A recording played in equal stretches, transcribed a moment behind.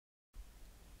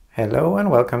Hello and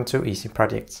welcome to Easy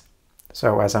Projects.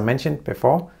 So as I mentioned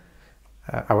before,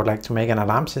 I would like to make an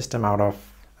alarm system out of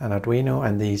an Arduino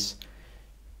and these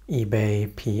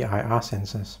eBay PIR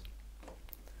sensors.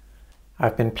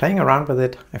 I've been playing around with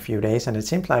it a few days and it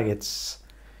seems like it's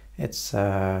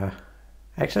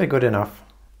actually good enough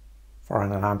for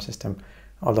an alarm system,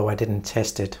 although I didn't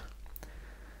test it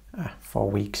for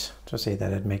weeks to see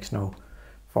that it makes no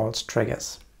false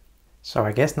triggers. So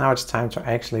I guess now it's time to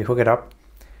actually hook it up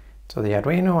to the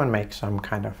Arduino and make some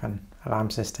kind of an alarm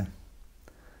system.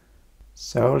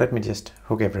 So let me just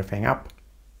hook everything up.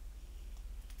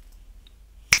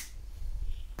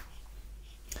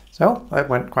 So that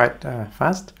went quite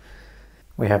fast.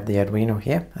 We have the Arduino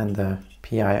here and the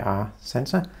PIR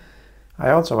sensor.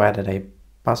 I also added a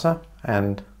buzzer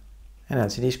and an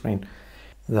LCD screen.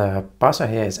 The buzzer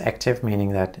here is active,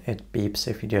 meaning that it beeps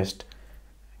if you just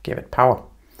give it power.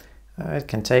 It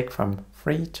can take from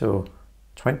 3 to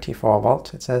 24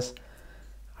 volts, it says.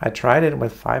 I tried it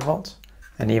with 5 volts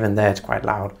and even there it's quite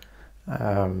loud.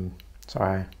 So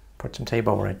I put some tape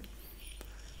over it.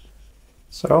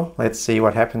 So let's see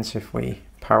what happens if we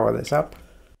power this up.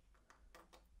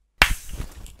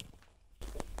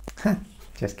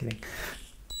 Just kidding.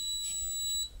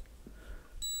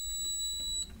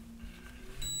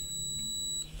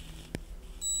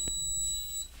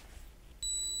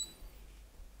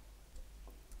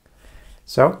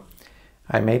 So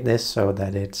I made this so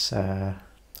that it's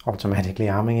automatically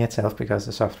arming itself because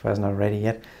the software is not ready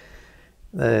yet.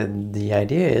 The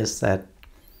idea is that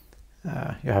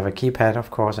you have a keypad,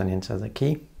 of course, and enter the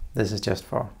key. This is just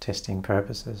for testing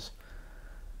purposes.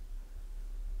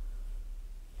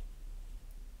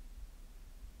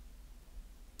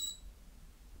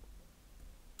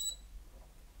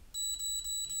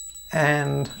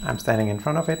 And I'm standing in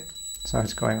front of it, so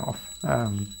it's going off.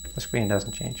 The screen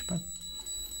doesn't change, but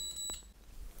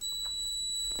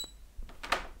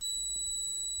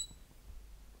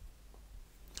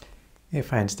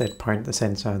if I instead point the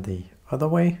sensor the other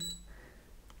way,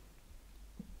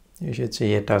 you should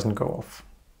see it doesn't go off.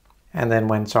 And then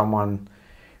when someone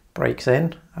breaks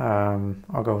in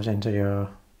or goes into your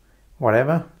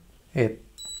whatever, it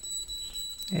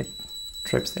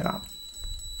trips the alarm.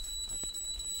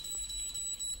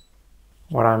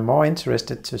 What I'm more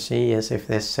interested to see is if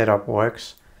this setup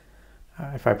works.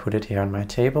 If I put it here on my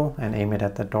table and aim it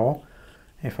at the door,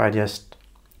 if I just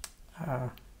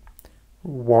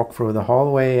walk through the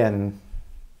hallway and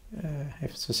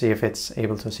to see if it's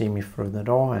able to see me through the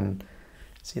door and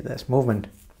see there's movement.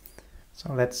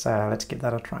 So let's give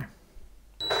that a try.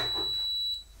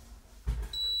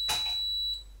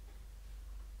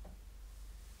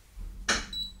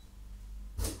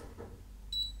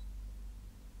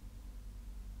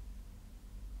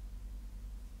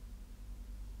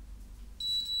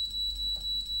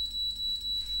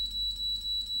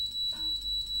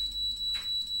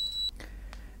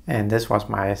 And this was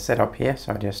my setup here,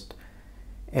 so I just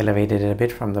elevated it a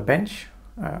bit from the bench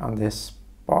on this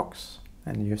box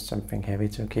and used something heavy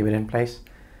to keep it in place.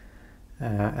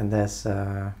 And there's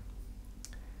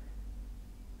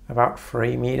about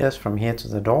 3 meters from here to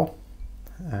the door.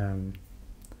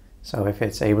 So if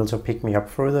it's able to pick me up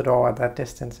through the door at that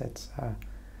distance, it's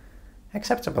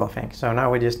acceptable, I think. So now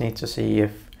we just need to see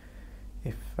if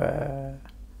the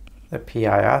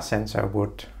PIR sensor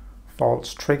would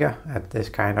false trigger at this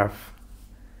kind of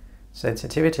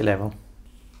sensitivity level.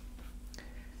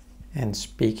 And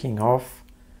speaking of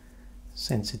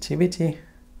sensitivity,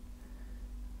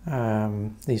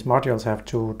 these modules have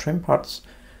 2 trim pots,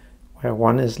 where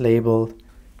one is labeled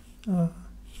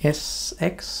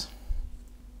SX,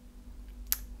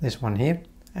 this one here,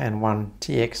 and one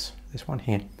TX, this one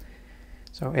here.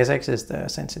 So SX is the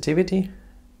sensitivity.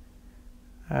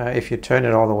 If you turn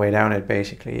it all the way down, it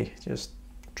basically just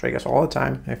triggers all the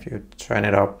time. If you turn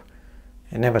it up,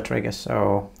 it never triggers.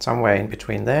 So somewhere in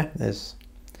between there is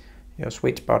your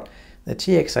sweet spot. The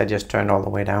TX I just turned all the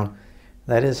way down.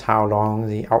 That is how long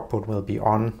the output will be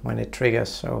on when it triggers.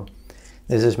 So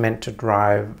this is meant to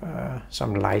drive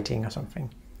some lighting or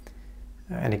something.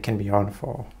 And it can be on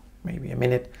for maybe a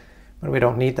minute, but we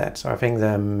don't need that. So I think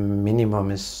the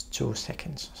minimum is 2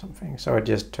 seconds or something. So it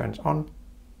just turns on,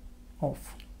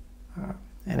 off,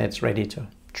 and it's ready to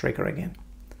trigger again.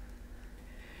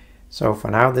 So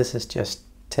for now this is just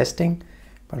testing,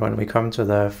 but when we come to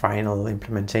the final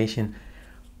implementation,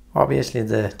 obviously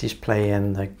the display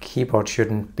and the keyboard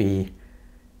shouldn't be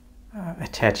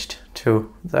attached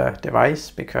to the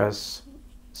device, because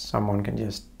someone can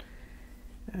just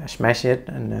smash it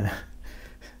and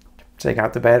take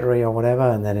out the battery or whatever,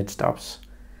 and then it stops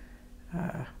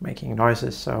making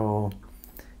noises. So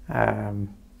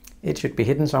it should be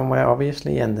hidden somewhere,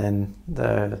 obviously, and then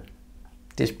the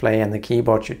display and the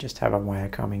keyboard should just have a wire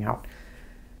coming out.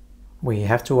 We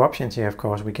have two options here, of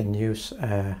course. We can use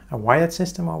a wired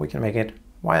system, or we can make it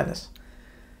wireless.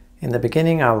 In the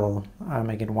beginning, I will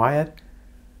make it wired,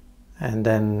 and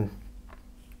then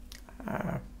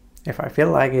if I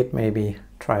feel like it, maybe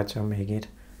try to make it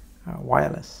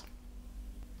wireless.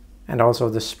 And also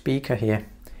the speaker here,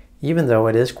 even though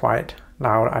it is quite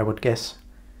loud, I would guess,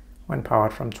 when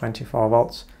powered from 24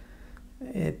 volts,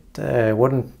 it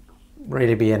wouldn't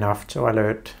really be enough to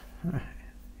alert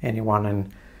anyone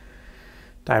and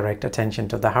direct attention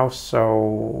to the house,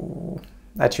 so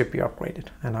that should be upgraded.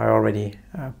 And I already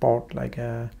bought like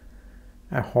a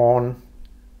horn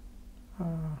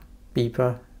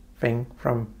beeper thing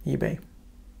from eBay.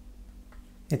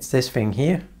 It's this thing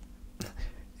here.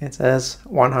 It says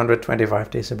 125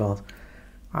 decibels.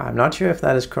 I'm not sure if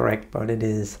that is correct, but it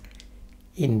is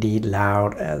indeed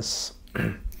loud as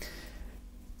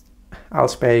I'll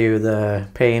spare you the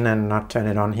pain and not turn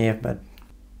it on here, but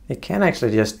it can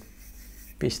actually just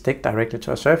be stick directly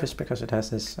to a surface because it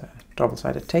has this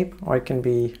double-sided tape, or it can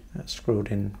be screwed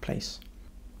in place.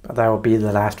 But that will be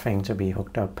the last thing to be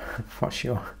hooked up for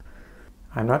sure.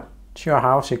 I'm not sure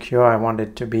how secure I want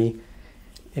it to be.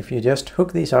 If you just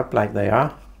hook these up like they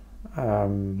are,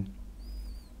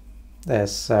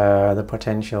 there's the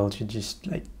potential to just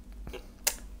like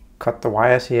cut the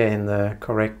wires here in the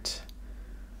correct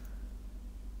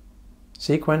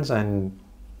sequence, and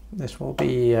this will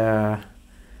be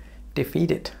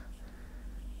defeated.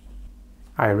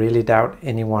 I really doubt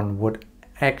anyone would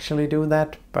actually do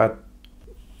that, but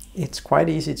it's quite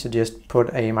easy to just put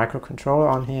a microcontroller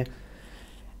on here,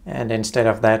 and instead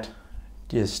of that,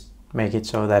 just make it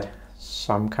so that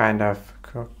some kind of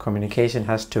communication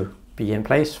has to be in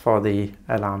place for the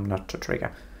alarm not to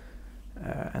trigger,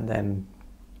 and then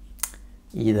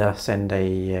either send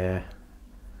a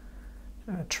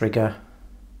trigger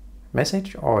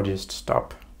message or just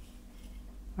stop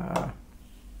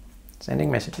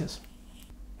sending messages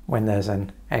when there's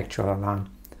an actual alarm.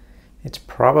 It's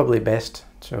probably best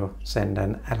to send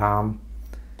an alarm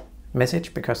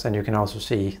message, because then you can also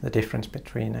see the difference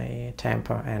between a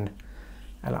tamper and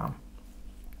alarm.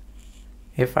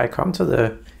 If I come to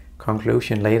the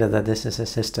conclusion later that this is a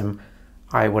system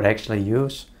I would actually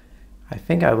use, I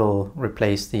think I will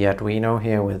replace the Arduino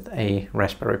here with a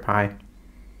Raspberry Pi,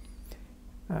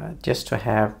 just to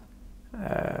have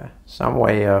some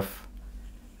way of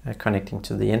connecting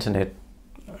to the internet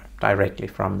directly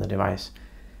from the device.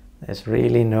 There's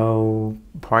really no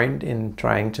point in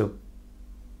trying to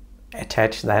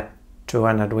attach that to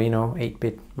an Arduino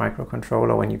 8-bit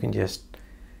microcontroller when you can just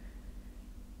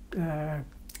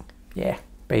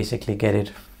basically get it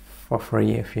for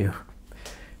free if you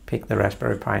pick the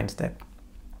Raspberry Pi instead.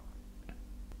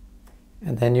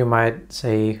 And then you might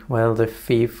say, well, the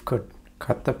thief could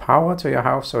cut the power to your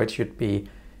house, so it should be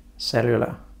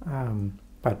cellular.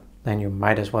 But then you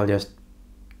might as well just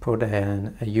put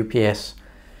a UPS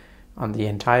on the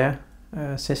entire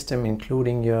system,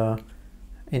 including your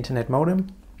internet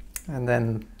modem, and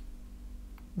then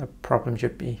the problem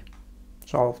should be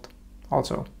solved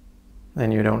also.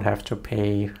 Then you don't have to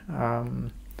pay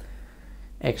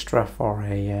extra for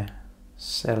a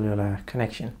cellular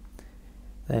connection.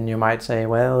 Then you might say,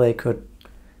 well, they could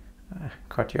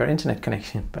cut your internet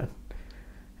connection, but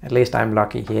at least I'm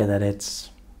lucky here that it's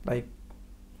like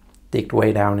digged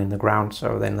way down in the ground,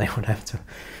 so then they would have to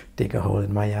dig a hole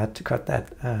in my yard to cut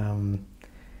that. And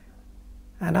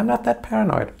I'm not that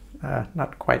paranoid,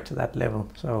 not quite to that level,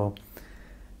 so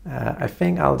I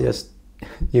think I'll just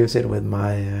use it with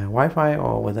my Wi-Fi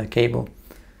or with a cable,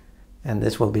 and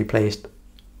this will be placed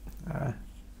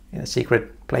in a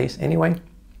secret place anyway,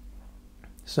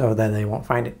 so that they won't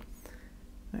find it.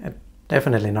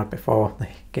 Definitely not before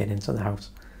they get into the house.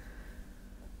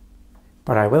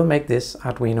 But I will make this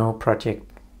Arduino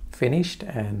project finished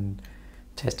and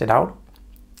test it out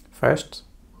first,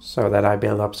 so that I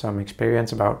build up some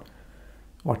experience about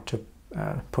what to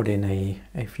put in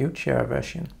a future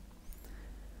version.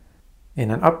 In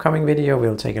an upcoming video,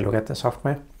 we'll take a look at the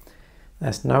software.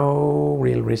 There's no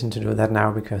real reason to do that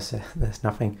now, because there's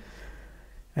nothing.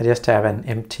 I just have an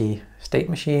empty state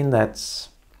machine that's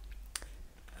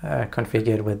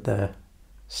configured with the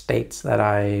states that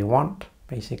I want.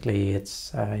 Basically,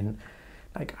 it's in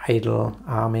like idle,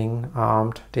 arming,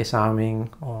 armed, disarming,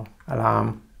 or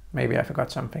alarm. Maybe I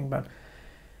forgot something, but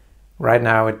right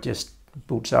now it just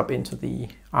boots up into the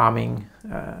arming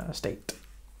state.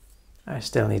 I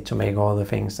still need to make all the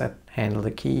things that handle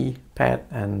the keypad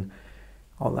and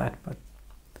all that, but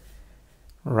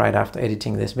right after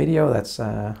editing this video, that's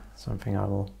something I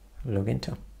will look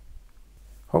into.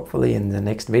 hopefully in the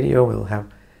next video we'll have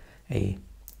a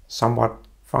somewhat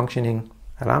functioning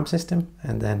alarm system,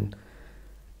 and then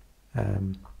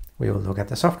we will look at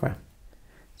the software.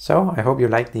 So I hope you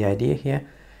like the idea here,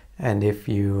 and if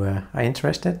you are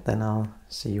interested, then I'll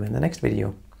see you in the next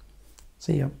video.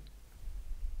 See you.